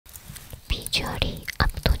비주얼이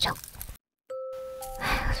압도적.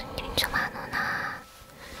 아휴, 손님 좀 안 오나.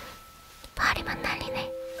 파리만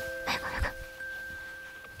날리네. 아이고.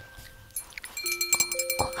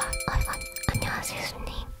 아이고, 안녕하세요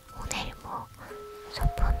손님. 오늘 뭐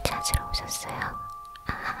소품 찾으러 오셨어요?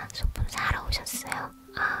 아, 소품 사러 오셨어요?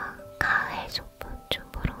 아, 가을 소품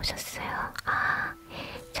좀 보러 오셨어요? 아,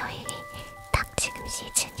 저희 딱 지금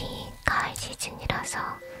시즌이 가을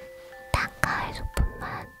시즌이라서 딱 가을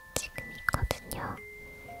소품만 지금 있거든요.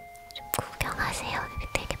 좀 구경하세요. 여기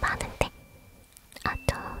되게 많은데. 아,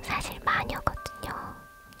 저 사실 마녀거든요.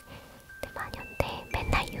 네, 마녀인데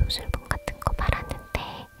맨날 요술봉 같은 거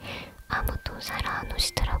팔았는데 아무도 사러 안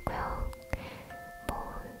오시더라고요.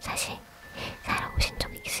 뭐 사실 사러 오신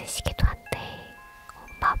적 있으시기도 한데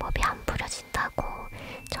마법이 안 부려진다고,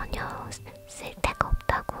 전혀 쓸데가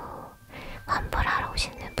없다고 환불하러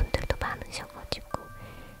오시는 분들도 많으셔가지고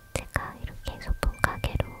제가 이렇게 소품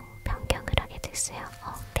가게로 변경을 하게 됐어요.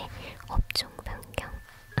 네, 업종 변경.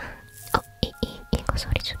 이거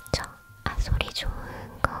소리 좋죠? 아, 소리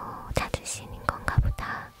좋은 거 찾으시는 건가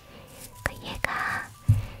보다. 얘가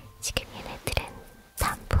지금 얘네들은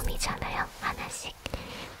단품이잖아요, 하나씩.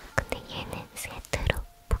 근데 얘는 세트로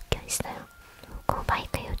묶여 있어요. 요거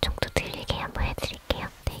마이크 요정도 들리게 한번 해드릴게요.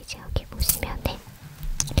 네, 이제 여기 보시면은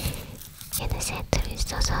얘는 세트로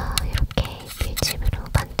있어서 이렇게 밀집으로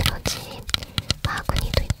만들어진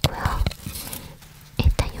바구니도 있고요.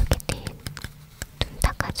 일단 여기는 눈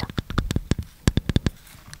닦아줘.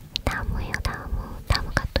 나무예요,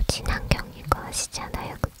 나무가 또 친환경인 거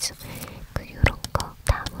아시잖아요, 그쵸? 요런 거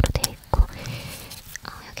나무로 되어 있고,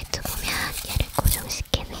 여기 또 보면 얘를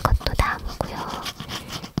고정시키는 것도 나무고요.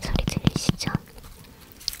 소리 들리시죠?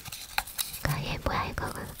 얘 뭐야, 이거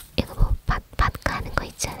뭐 밭 가는 거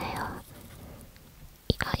있잖아요.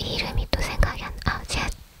 이름이 또 생각이 제가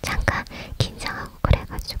잠깐 긴장하고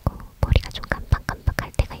그래가지고 머리가 좀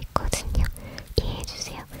깜빡깜빡할 때가 있거든요.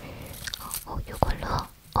 이해해주세요. 요걸로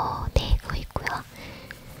네, 그거 있고요.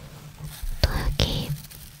 또 여기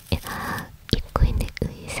얘가 입고 있는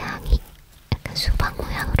의상이 약간 수박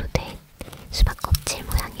모양으로 수박 껍질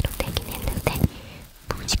모양으로 되긴 했는데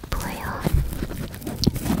무직보예요.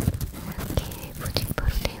 이렇게 무직보로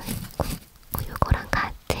되어 있고, 요거랑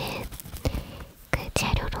같은 그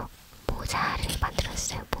재료로 모자를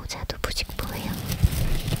만들었어요. 모자도 무직보예요.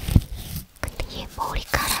 근데 얘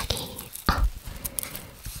머리카락이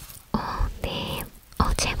네,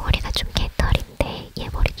 제 머리가 좀 개털인데 얘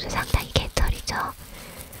머리도 상당히 개털이죠.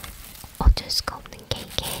 어쩔 수가 없는 게,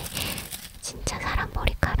 이게 진짜 사람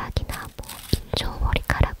머리카락이나 뭐 인조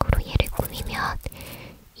머리카락으로 얘를 꾸미면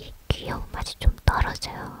이 귀여운 맛이 좀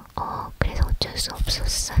떨어져요. 그래서 어쩔 수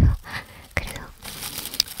없었어요. 그래서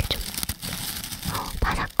좀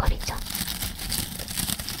바삭거리죠.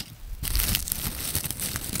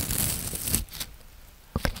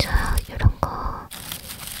 그쵸, 요런 거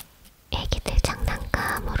애기들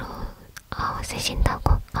장난감으로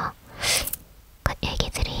쓰신다고?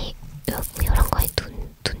 애기들이 요런 거에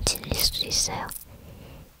눈 찔릴 수도 있어요.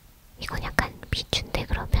 이건 약간 미춘데,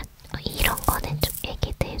 그러면 이런 거는 좀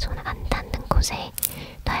애기들 손 안 닿는 곳에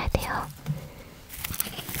놔야 돼요.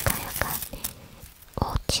 그러니까 약간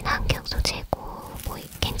친환경 소재고 뭐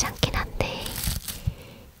괜찮긴 한데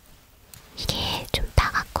이게 좀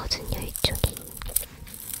다갔거든요, 이쪽이.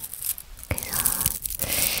 그래서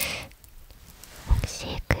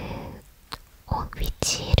혹시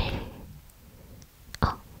위치를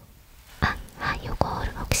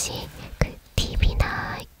요거를 혹시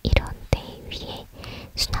TV나 이런 데 위에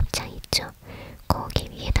수납장 있죠? 거기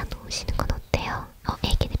위에다 놓으시는 건 어때요?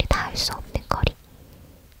 애기들이 닿을 수 없는 거리.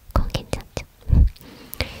 그건 괜찮죠?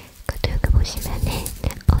 그리고 여기 보시면은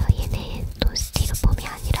얘는 또 스티로폼이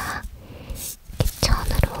아니라 이렇게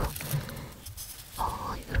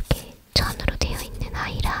이렇게 천으로 되어 있는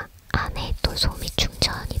아이라 안에 또 솜이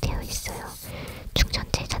충전이 되어 있어요.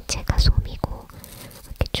 충전재 자체가 솜이고,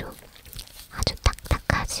 이렇게 좀 아주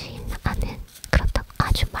딱딱하진 않은, 그렇다고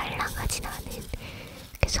아주 말랑하진 않은,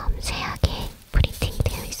 이렇게 섬세하게 프린팅이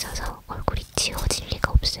되어 있어서 얼굴이 지워질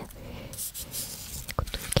리가 없어요.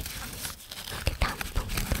 이것도 여기 단풍.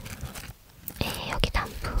 네, 여기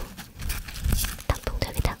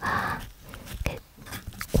단풍들에다가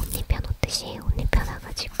옷 입혀놓듯이 옷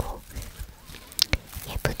입혀놔가지고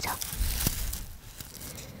예쁘죠?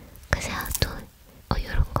 그래서 또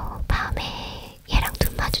이런 거 밤에 얘랑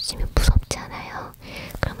눈 마주치면 무섭잖아요.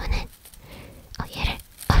 그러면은 얘를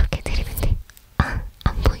이렇게 들이면 돼.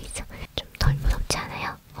 안 보이죠? 좀 덜 무섭지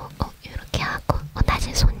않아요? 이렇게 하고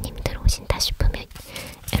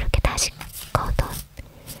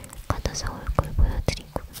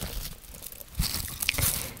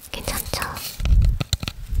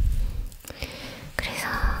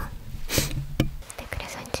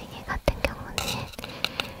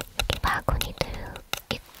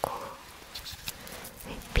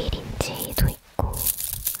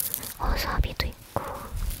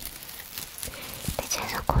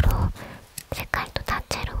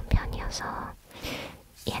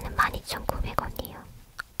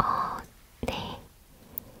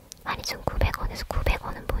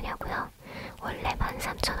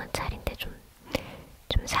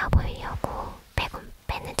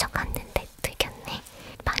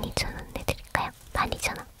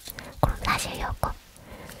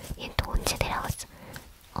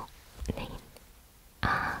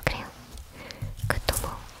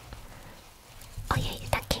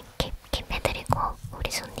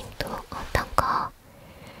우리 손님도 어떤 거?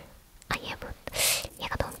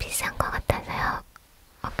 얘가 너무 비싼 거 같아서요.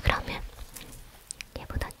 그러면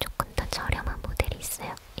얘보다 조금 더 저렴한 모델이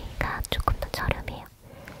있어요. 얘가 조금 더 저렴해요.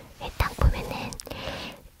 딱 보면은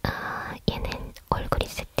얘는 얼굴이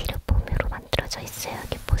스티로폼으로 만들어져 있어요.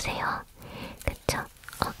 여기 보세요. 그쵸?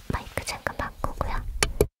 마이크 잠깐 바꾸고요.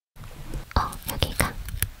 여기가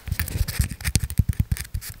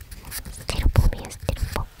스티로폼이에요.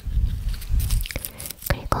 스티로폼.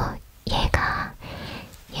 그리고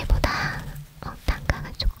얘보다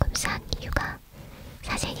단가가 조금 싼 이유가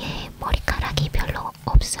사실 얘 머리카락이 별로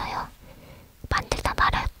없어요. 만들다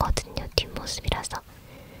말았거든요. 뒷모습이라서.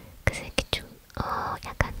 그래서 이렇게 좀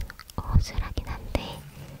약간 허술하긴 한데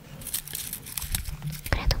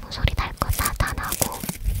그래도 뭐 소리 날 거 다 나고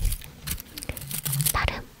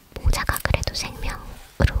나름 모자가 그래도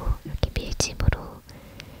생명으로 이렇게 밀집으로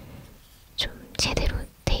좀 제대로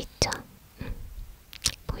돼 있죠.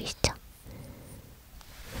 보이시죠?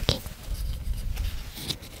 여기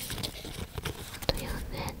또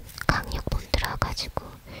요는 강력본 들어가지고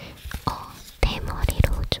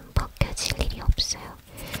대머리로 좀 벗겨질 일이 없어요.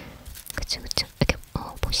 그쵸 그쵸. 이렇게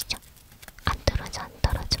보시죠. 안 떨어져.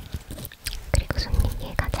 그리고 손님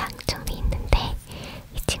얘가 장점이 있는데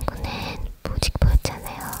이 친구는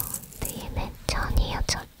무직보였잖아요. 근데 얘는 전이에요.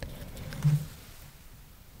 전.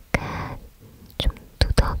 좀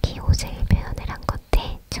누더기 옷을 표현을 한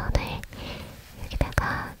건데 전을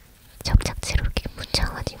여기다가 접착제로 이렇게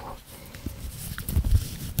묻혀가지고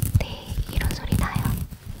네 이런 소리 나요.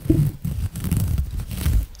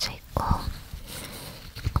 저 있고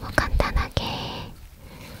뭐 간단하게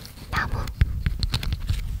나무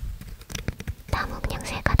그냥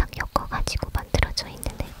세 가닥 엮어가지고 만들어져 있는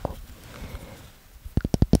애 있고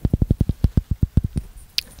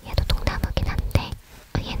얘도 동나무긴 한데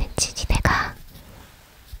얘는 지지대가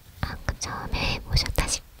아까 처음에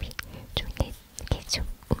보셨다시피 좀 이렇게 좀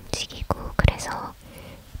움직이고 그래서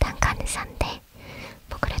단가는 싼데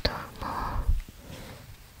뭐 그래도 뭐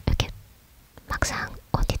이렇게 막상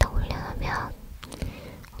어디다 올려놓으면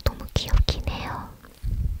너무 귀엽긴 해요.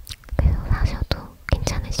 그래서 사셔도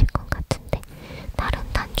괜찮으실 것 같은데 다른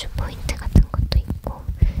단추 포인트 같은 것도 있고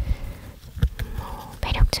뭐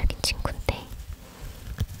매력적인 친구인데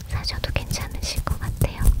사셔도 괜찮으실 것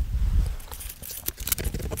같아요.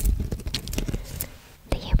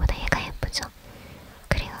 근데 얘보다 얘가 예쁘죠?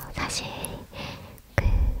 그래요. 사실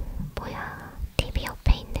TV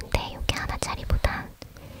옆에 있는데 여기 하나짜리보단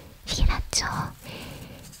이게 낫죠?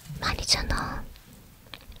 12,000원.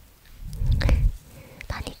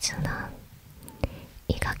 12,000원.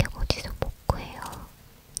 이 가격 어디서 못 구해요.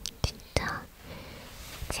 진짜.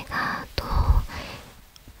 제가 또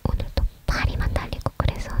오늘 또 파리만 달리고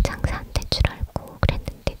그래서 장사 안 될 줄 알고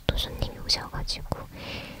그랬는데 또 손님이 오셔가지고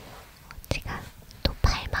제가 또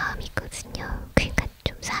팔 마음이 있거든요. 그러니까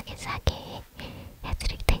좀 싸게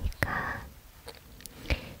해드릴 테니까.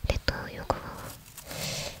 근데 또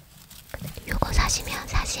요거 사시면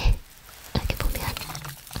사실 여기 보면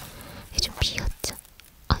이게 좀 비었죠?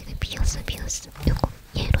 이거 비었어. 요거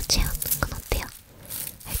얘로 채우는 건 어때요?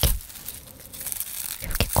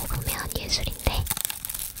 이렇게 꼽으면 예술인데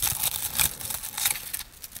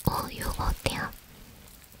요거 어때요?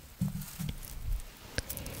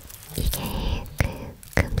 이게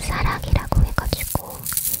금사락이라고 해가지고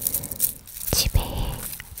집에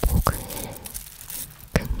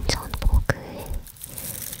금전 목을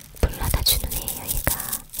불러다 주는 애예요.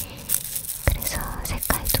 얘가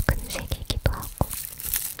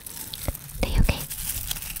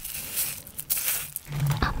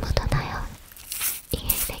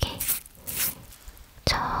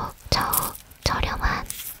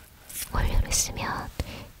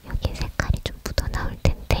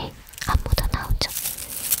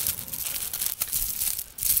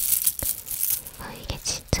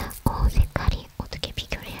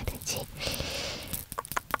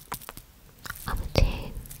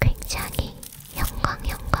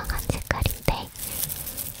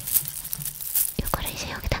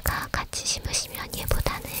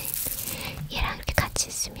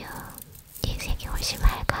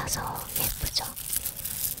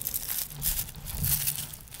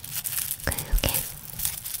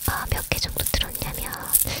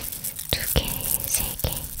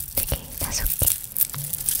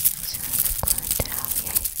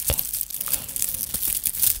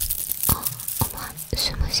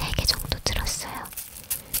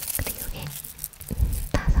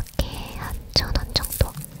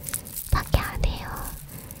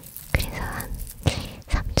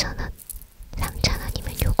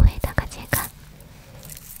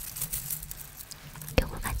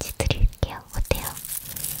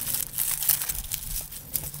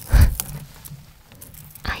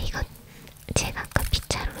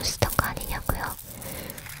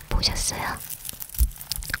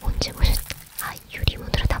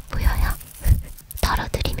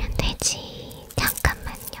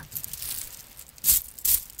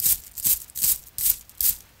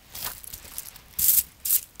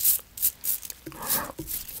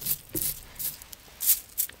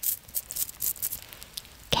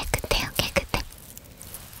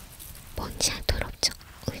먼지 안 더럽죠?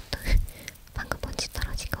 방금 먼지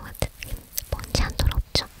떨어진 것 같은. 먼지 안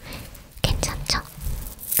더럽죠? 괜찮죠?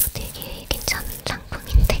 이거 되게 괜찮은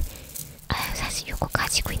상품인데. 사실 이거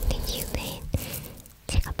가지고 있는 이유는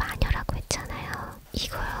제가 마녀라고 했잖아요.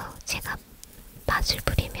 이거요. 제가 맛을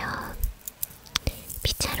부리면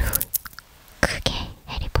빗자루 크게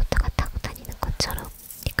해리포터가 타고 다니는 것처럼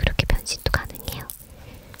그렇게 변신도 가능해요.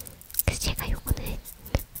 그래서 제가 요거는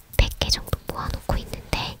 100개 정도 모아놓고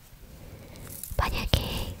있는데,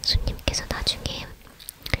 만약에 손님께서 나중에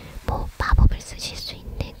뭐 마법을 쓰실 수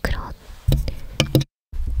있는 그런,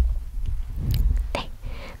 네,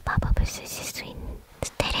 마법을 쓰실 수 있는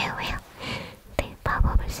스테레오예요. 네,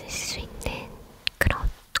 마법을 쓰실 수 있는 그런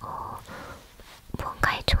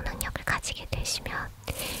무언가의 초능력을 가지게 되시면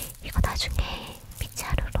이거 나중에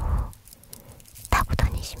빗자루로 타고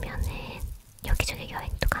다니시면은 여기저기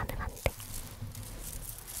여행도 가능한데.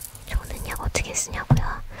 초능력 어떻게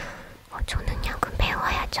쓰냐고요? 초능력은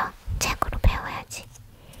배워야죠. 책으로 배워야지.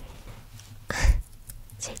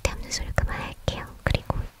 쓸데없는 소리 그만할게요.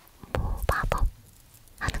 그리고 뭐 마법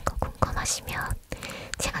하는 거 궁금하시면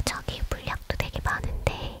제가 저기 물약도 되게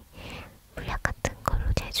많은데 물약 같은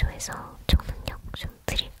걸로 제조해서 초능력 좀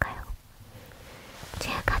드릴까요?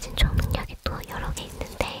 제가 가진 초능력이 또 여러 개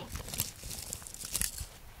있는데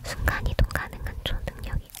순간이동 가능한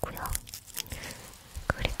초능력이 있고요.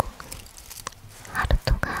 그리고 하루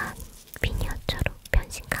동안 미니어처로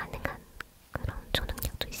변신 가능한 그런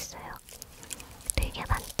초능력도 있어요. 되게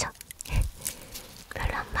많죠?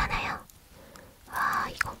 별로 안 많아요.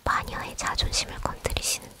 이거 마녀의 자존심을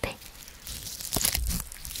건드리시는데.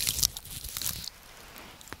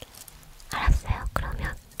 알았어요.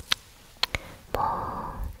 그러면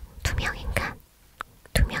뭐 두 명인간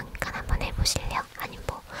한번 해보실래요? 아니면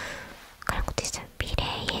뭐 그런 것도 있어요.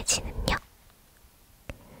 미래의 예지 능력.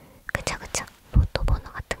 그쵸. 로또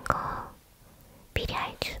번호 같은 거 미리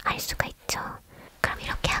알 수가 있죠. 그럼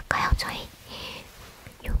이렇게 할까요? 저희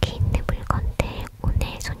여기 있는 물건들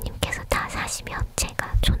오늘 손님께서 다 사시면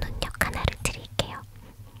제가 초능력 하나를 드릴게요.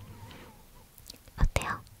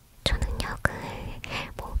 어때요? 초능력을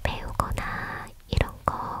뭐 배우거나 이런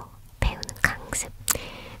거 배우는 강습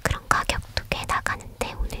그런 가격도 꽤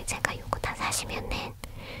나가는데, 오늘 제가 요거 다 사시면은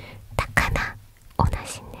딱 하나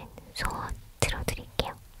원하시는 소원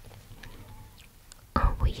들어드릴게요.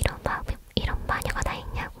 뭐 이런 마녀가 다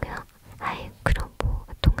있냐고요? 그럼 뭐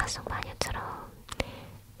동화 속 마녀처럼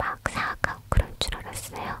막 사악하고 그럴 줄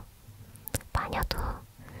알았어요. 마녀도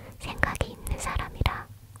생각이 있는 사람이라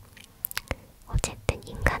어쨌든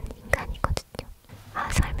인간이거든요.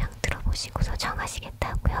 설명 들어보시고서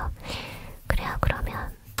정하시겠다고요? 그래요.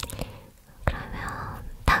 그러면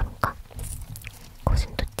다음 거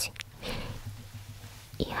고슴도치.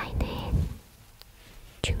 이 아이는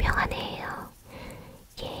유명한 애예요.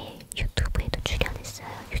 얘 유튜브에도 출연했어요.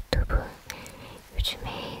 유튜브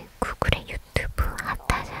요즘에 구글에 유튜브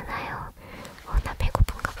핫하잖아요. 나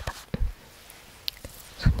배고픈가 보다.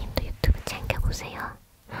 손님도 유튜브 챙겨보세요.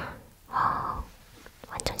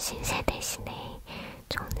 완전 신세대시네.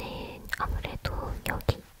 저는 아무래도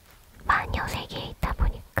여기 마녀 세계에 있다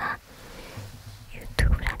보니까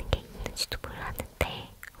유튜브라는 게 있는지도 몰랐는데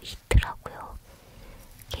있더라고요.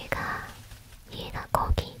 얘가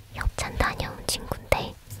거기 협찬 다녀온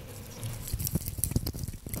친구인데,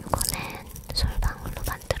 이거는 솔방울로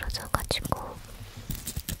만들어져가지고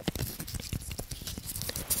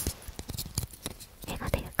얘가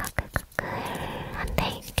되게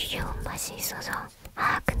까끌까끌한데 귀여운 맛이 있어서.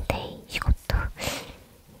 근데 이것도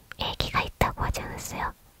애기가 있다고 하지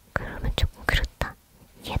않았어요? 그러면 조금 그렇다.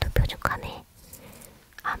 얘도 뾰족하네.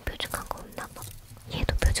 안 뾰족한 거 없나 봐.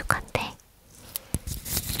 얘도 뾰족한데.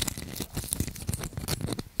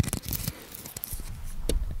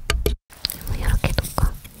 뭐 이렇게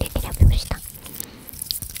놓고 얘기를 해봅시다.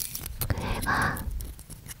 그 애가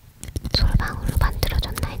솔방울로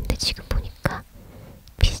만들어졌나 했는데 지금 보니까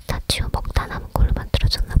피스타치오 먹다 남은 걸로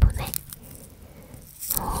만들어졌나 보네.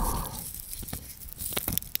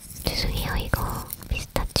 죄송해요. 이거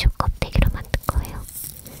피스타치오 껍데기로 만든 거예요.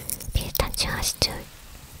 피스타치오 아시죠?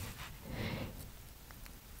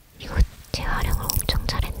 이거 재활용을 엄청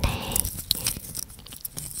잘했네.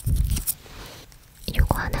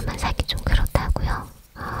 요거 하나만 사기 좀 그렇다고요?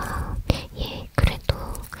 얘 그래도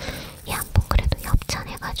얘 한 번 그래도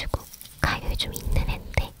협찬해가지고 가격이 좀 있는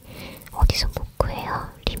앤데 어디서 못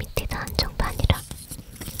구해요. 리미티드 한정판이라.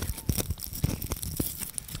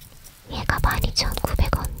 얘가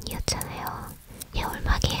 12,900원이었잖아요. 얘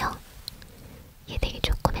얼마게요? 얘 되게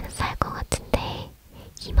조금이나 쌀 것 같은데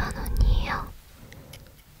 20,000원이에요.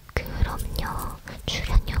 그럼요.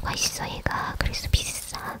 출연료가 있어 얘가. 그래서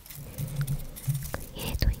비싸.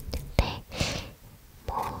 얘도 있는데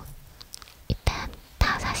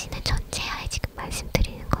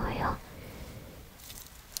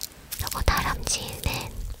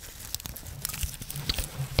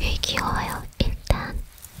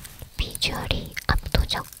비주얼이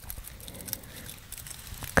압도적.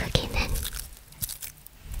 크기는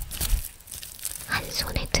한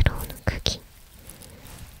손에 들어오는 크기.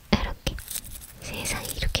 이렇게. 세상에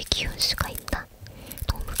이렇게 귀여울 수가 있나?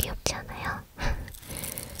 너무 귀엽지 않아요?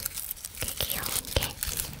 되게 귀여운 게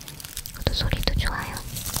또 소리도 좋아요.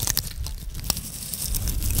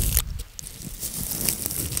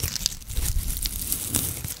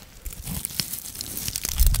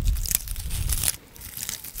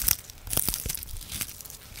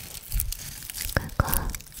 그리고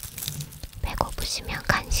배고프시면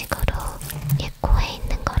간식으로 얘 코에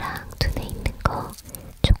있는 거랑 눈에 있는 거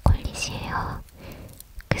초콜릿이에요.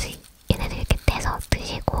 그래서 얘네들 이렇게 떼서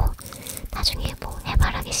드시고 나중에 뭐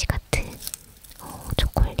해바라기씨 같은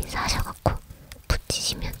초콜릿 사셔갖고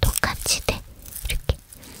붙이시면 똑같이 돼. 이렇게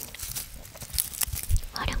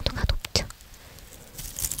활용도가 높죠.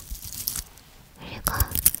 그리고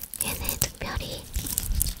얘네 특별히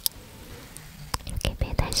이렇게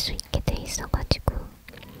매달 수 있게 돼 있어가지고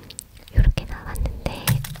이렇게 나왔는데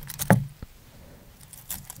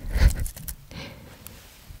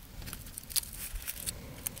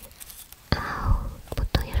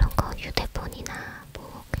보통 이런 거 휴대폰이나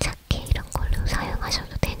뭐 자켓 이런 걸로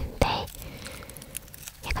사용하셔도 되는데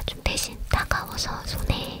얘가 좀 대신 따가워서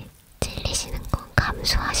손에 찔리시는 건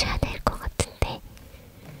감수하셔야 될 것 같은데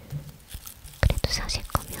그래도 사실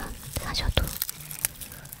거면 사셔도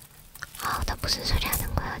나 무슨 소리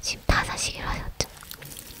하는 거야. 지금 다 사시기로 하셨죠?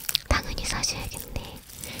 당연히 사셔야겠네.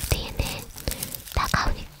 근데 얘는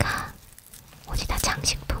따가우니까 어디다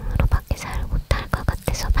장식품으로 밖에 사용을 못할 것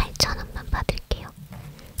같아서 8,000원만 받을게요.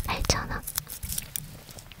 8,000원.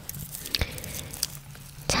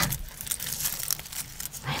 자,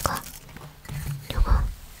 그리고 요거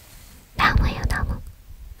나무예요. 나무.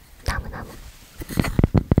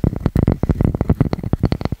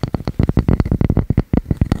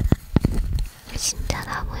 진짜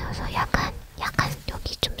나무여서 약간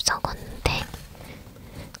여기 좀 썩었는데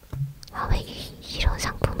왜 이런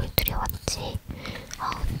상품을 들여왔지?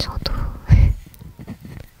 저도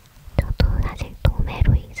사실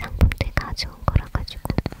도매로 이 상품들 가져온 거라 가지고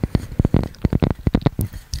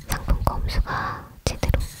상품 검수가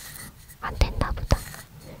제대로 안 됐나 보다.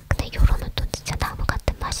 근데 요런은 또 진짜 나무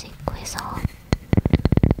같은 맛이 있고 해서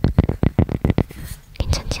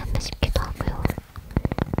괜찮지 않나 싶기도 하고요.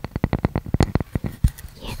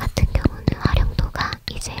 얘 같은 경우는 활용도가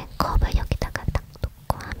이제 컵을 여기다가 딱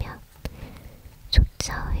놓고 하면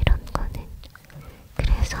좋죠. 이런 거는.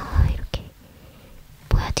 그래서 이렇게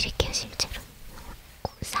보여드릴게요. 실제로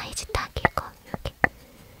사이즈 딱일 거 이렇게.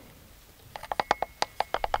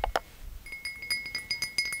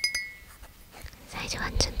 사이즈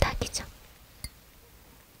완전 딱이죠.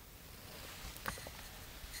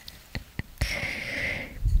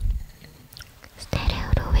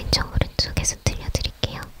 스테레오로 왼쪽 오른쪽에서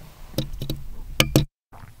들려드릴게요.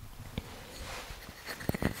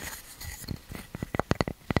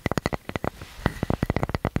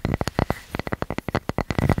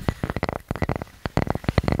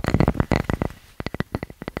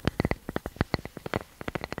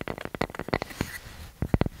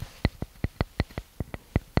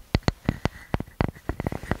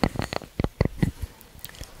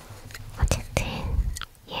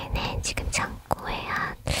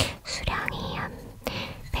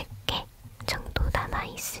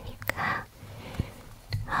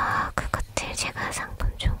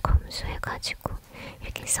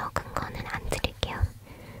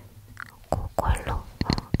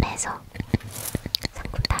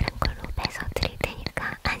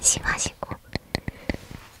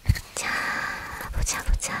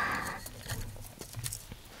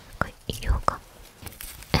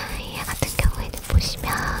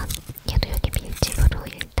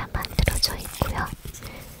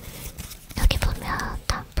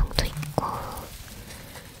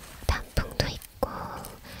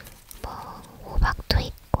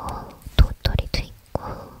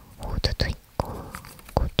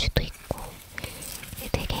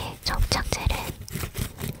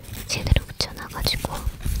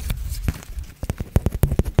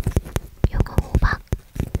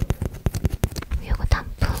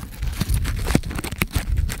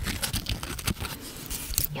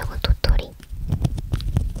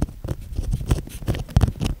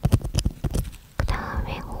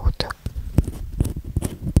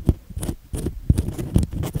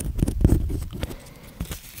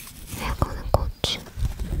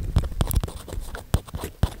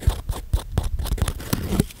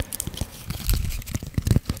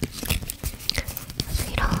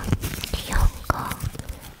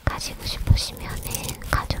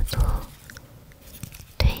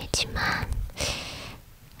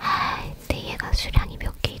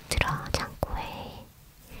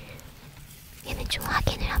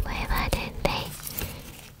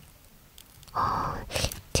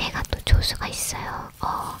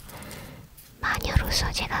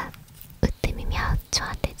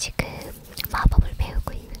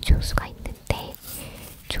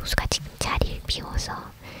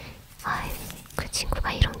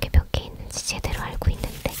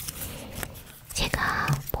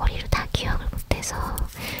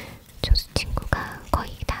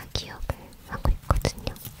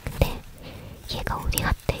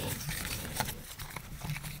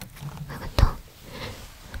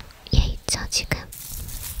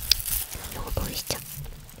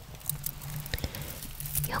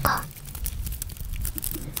 요거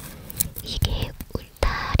이게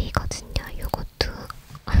울타리거든요. 요것도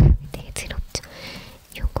되게 더럽죠.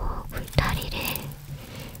 요거 울타리를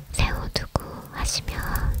세워두고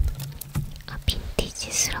하시면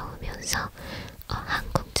빈티지스러우면서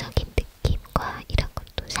한국적인 느낌과 이런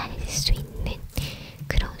것도 살릴 수 있는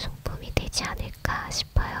그런 소품이 되지 않을까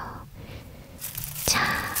싶어요.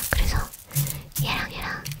 자, 그래서 얘랑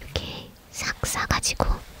이렇게 싹 싸가지고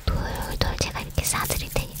돌돌 제가 이렇게 싸드릴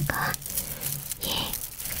테니까 얘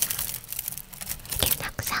이렇게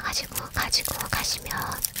싹 싸가지고 가지고 가시면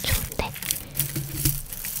좋은데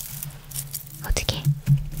어떻게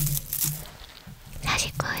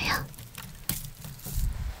사실 거예요?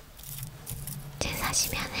 이제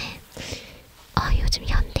사시면은 요즘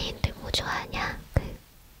현대인들 뭐 좋아하냐?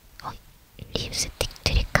 립스틱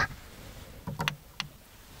드릴까?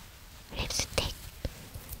 립스틱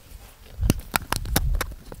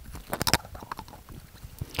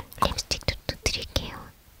립스틱도 또 드릴게요.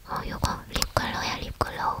 요거 립컬러야.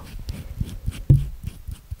 립컬러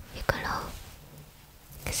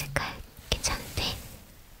그 색깔 괜찮은데?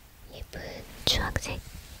 예쁜 주황색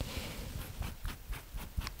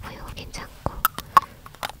요거 괜찮고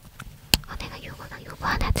내가 요거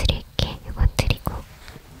하나 드릴게. 요건 드리고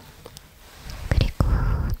그리고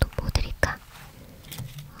또 뭐 드릴까?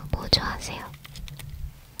 뭐 좋아하세요?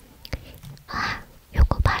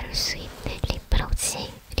 요거 바를 수 있는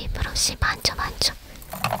립브러쉬 만져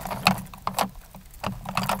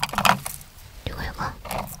요거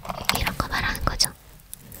이런 거 말하는 거죠?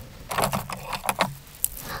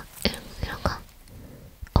 이런 거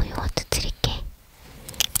요것도 드릴게.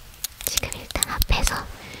 지금 일단 앞에서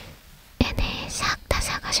얘네 싹 다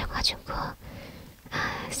사가셔가지고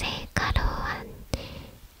셀가루 한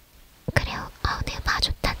그래요. 내가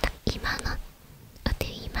봐줬다. 딱 2만원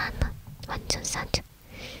어때요? 2만원 완전 싸죠?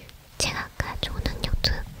 제가 아까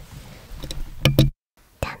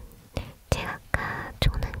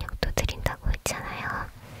초능력도 드린다고 했잖아요.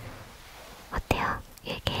 어때요?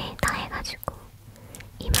 이게 다 해가지고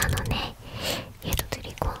 2만원에 얘도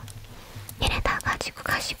드리고 얘네 다 가지고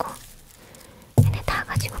가시고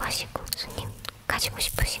손님 가지고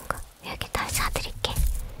싶으신 거 이렇게 다 사드릴게.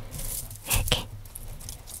 이렇게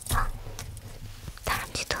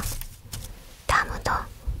다람쥐도 나무도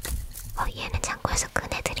얘는 창고에서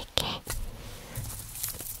꺼내드릴게.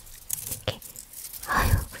 이렇게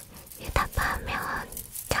이거 다 파면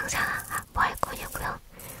장사 뭐 할 거냐고요?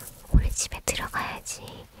 오늘 집에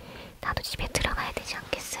들어가야지. 나도 집에 들어가야 되지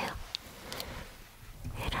않겠어요?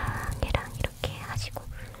 얘랑 이렇게 하시고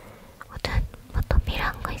뭐 또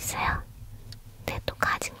필요한 거 있어요? 네, 또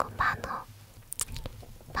가진 거 많어.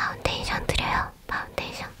 파운데이션 드려요.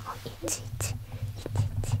 파운데이션 있지.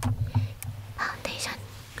 파운데이션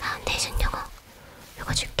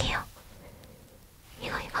요거 줄게요.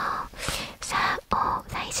 이거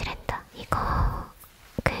사이즈랜다. 이거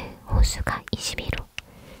그 호수가 21호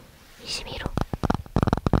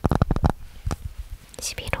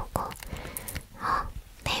 11호고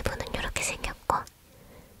내부는 이렇게 생겼고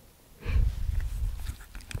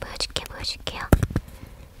보여줄게요.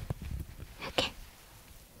 이렇게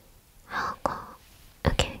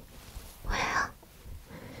이렇게 보여요?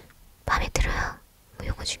 마음에 들어요?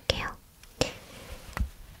 요거 줄게요.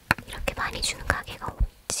 이렇게 많이 주는 가게가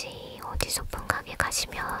없지. 어디 소품 가게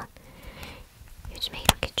가시면 요즘에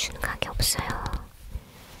이렇게 주는 가게 없어요.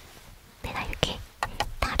 내가 이렇게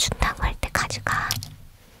다 준다고 할 때 가져가.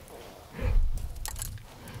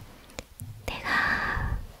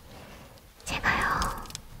 제가요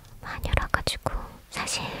마녀라가지고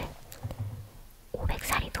사실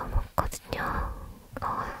 500살이 넘었거든요.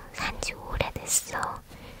 산지 오래됐어.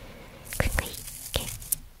 그러니까 이게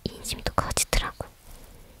인심도 커지더라고.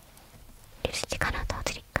 립스틱 하나 더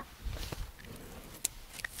드릴까?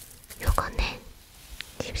 요거는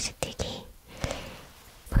립스틱이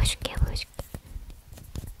보여줄게요.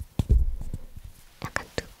 약간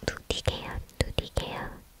누디게요.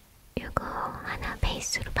 요거 하나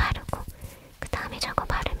베이스로 바르고 그 다음에 저거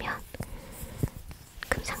바르면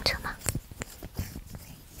금상첨화.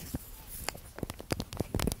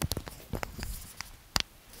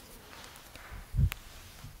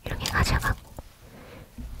 이렇게 가져가고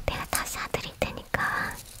내가 다 싸드릴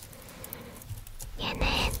테니까 얘는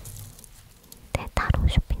내 따로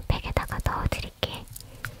쇼핑백에다가 넣어드릴게.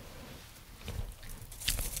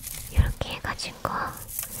 이렇게 해가지고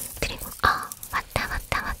그리고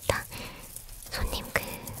맞다. 손님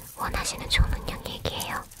원하시는 초능력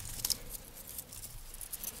얘기해요.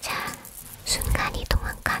 자, 순간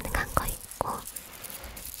이동은 가능한 거 있고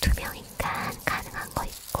투명인간 가능한 거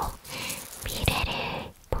있고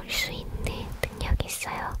미래를 볼 수 있는 능력이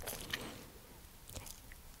있어요.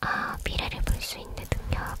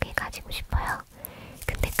 가지고 싶어요.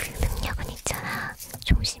 근데 그 능력은 있잖아.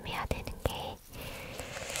 조심해야 되는 게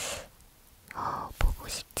보고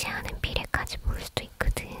싶지 않은 미래까지 볼 수도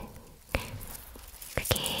있거든.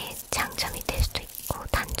 그게 장점이 될 수도 있고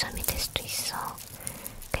단점이 될 수도 있어.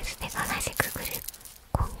 그래서 내가 사실 그거를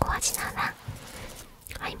권고하진 않아.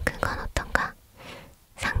 아니면 그건 어떤가?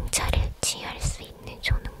 상처를 치유할 수 있는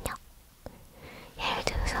초능력. 예를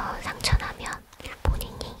들어서 상처나면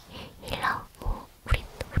본인이 힐러,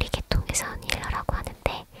 우리 계통에서는 힐러라고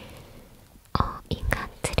하는데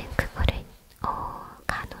인간들은 그거를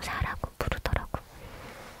간호사라고 부르더라고.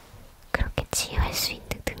 그렇게 치유할 수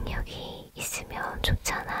있는 능력이 있으면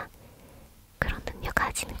좋잖아. 그런 능력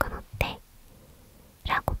가지는 건 어때?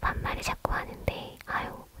 라고 반말을 자꾸 하는데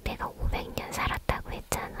아유 내가 500년 살았다고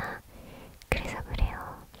했잖아. 그래서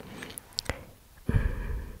그래요.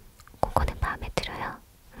 그거는 마음에 들어요.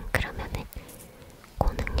 그러면은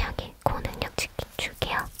고능력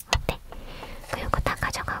줄게요. 어때? 그리고 다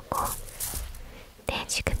가져가고 내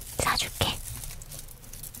지금 사줄게.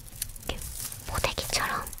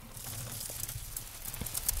 모대기처럼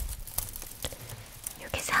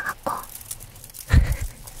이렇게 사갖고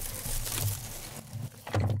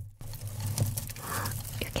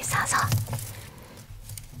이렇게 사서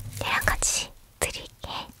얘랑 같이 드릴게.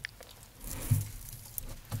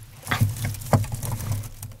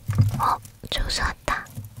 조수 왔다.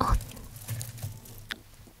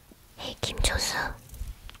 헤이 김조수.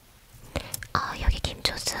 여기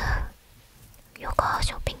김조수. 요거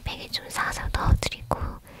쇼핑백에 좀 사서 넣어드리고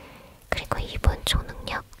그리고 이분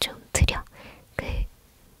초능력 좀 드려.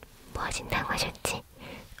 뭐 하신다고 하셨지?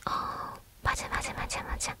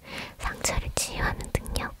 맞아. 상처를 치유하는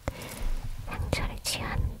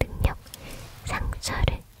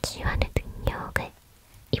능력을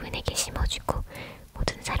이분에게 심어주고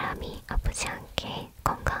모든 사람이 아프지 않게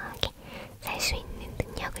건강하게 살 수 있는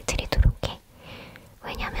능력을 드리도록 해.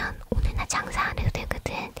 왜냐면 오늘 나 장사 안 해도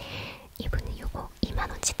되거든. 이분은 요거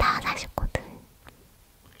 2만원치 다 사셨거든.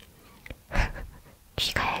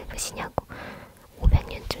 귀가 얇으시냐고.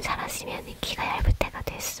 500년쯤 살았으면 귀가 얇을 때가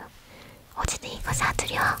됐어. 어쨌든 이거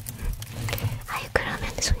사드려.